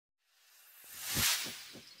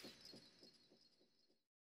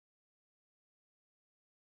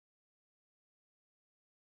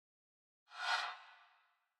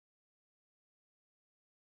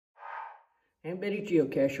Antbedy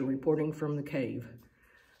geocacher reporting from the cave.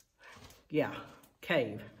 Yeah,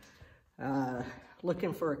 cave.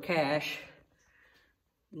 Looking for a cache.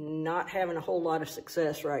 Not having a whole lot of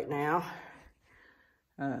success right now.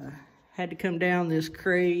 Had to come down this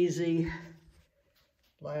crazy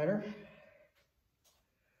ladder.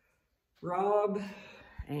 Rob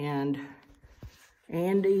and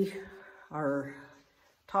Andy are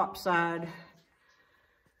topside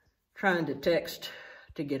trying to text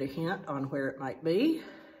to get a hint on where it might be.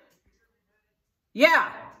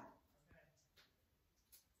 Yeah.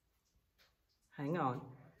 Hang on.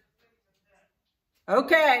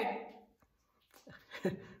 Okay.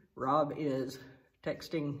 Rob is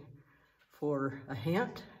texting for a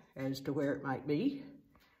hint as to where it might be.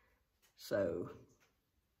 So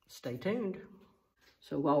stay tuned.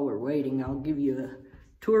 So while we're waiting, I'll give you a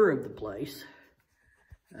tour of the place.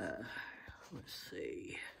 Let's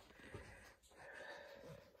see.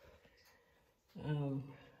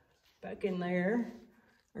 Back in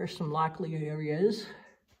there's some likely areas.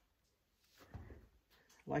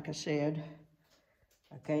 Like I said,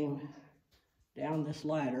 I came down this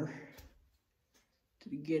ladder to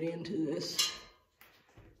get into this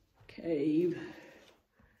cave.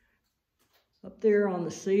 Up there on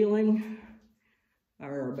the ceiling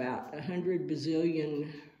are about 100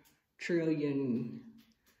 bazillion trillion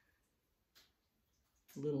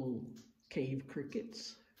little cave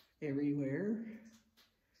crickets everywhere,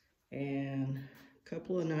 and a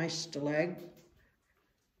couple of nice stalactites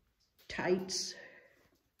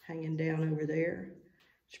hanging down over there.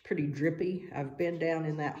 It's pretty drippy. I've been down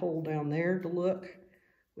in that hole down there to look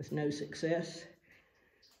with no success.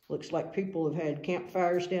 Looks like people have had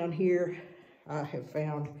campfires down here. I have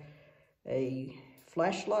found a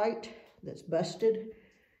flashlight that's busted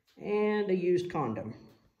and a used condom.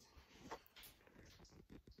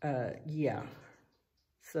 Yeah.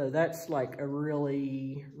 So that's like a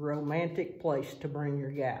really romantic place to bring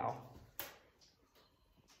your gal.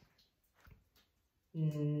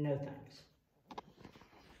 No thanks.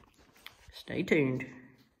 Stay tuned.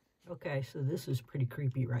 Okay, so this is pretty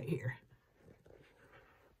creepy right here.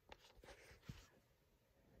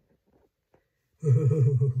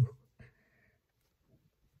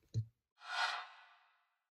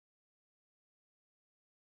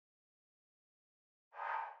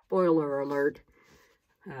 Spoiler alert.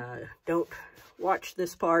 Don't watch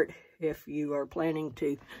this part if you are planning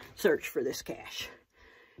to search for this cache.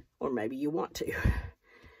 Or maybe you want to.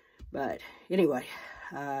 But anyway,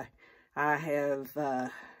 I have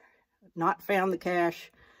not found the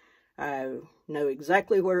cache. I know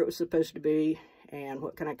exactly where it was supposed to be and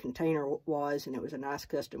what kind of container it was, and it was a nice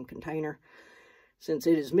custom container. Since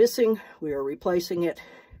it is missing, we are replacing it.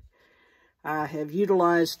 I have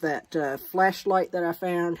utilized that flashlight that I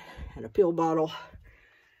found and a pill bottle.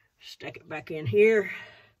 Stick it back in here.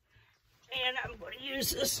 And I'm going to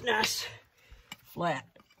use this nice flat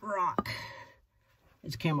rock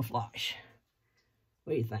as camouflage.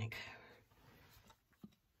 What do you think?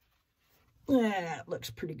 That looks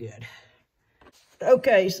pretty good.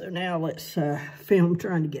 Okay, so now let's film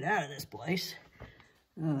trying to get out of this place.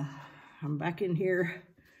 I'm back in here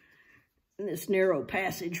in this narrow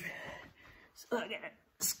passage. So I gotta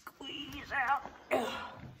squeeze out.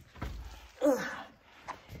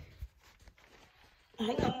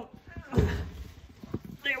 Hang on.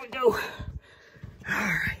 There we go. All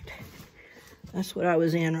right. That's what I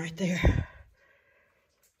was in right there.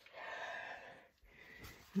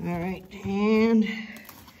 All right, and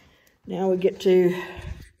now we get to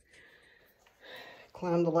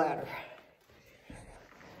climb the ladder.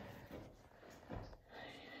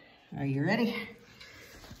 Are you ready?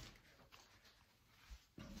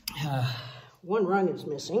 One rung is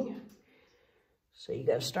missing, so you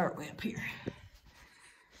got to start way up here.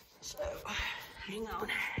 So, hang on.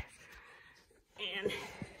 And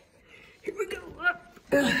here we go, up.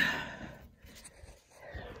 All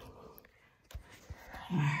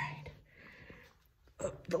right,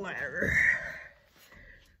 up the ladder.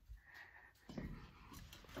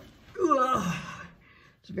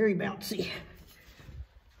 It's very bouncy.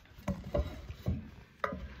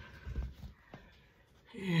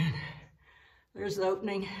 And there's the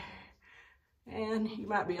opening, and you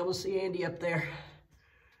might be able to see Andy up there.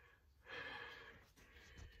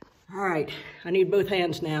 All right, I need both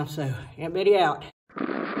hands now, so Antbedy out.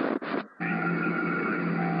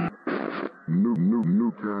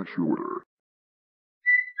 No cache order.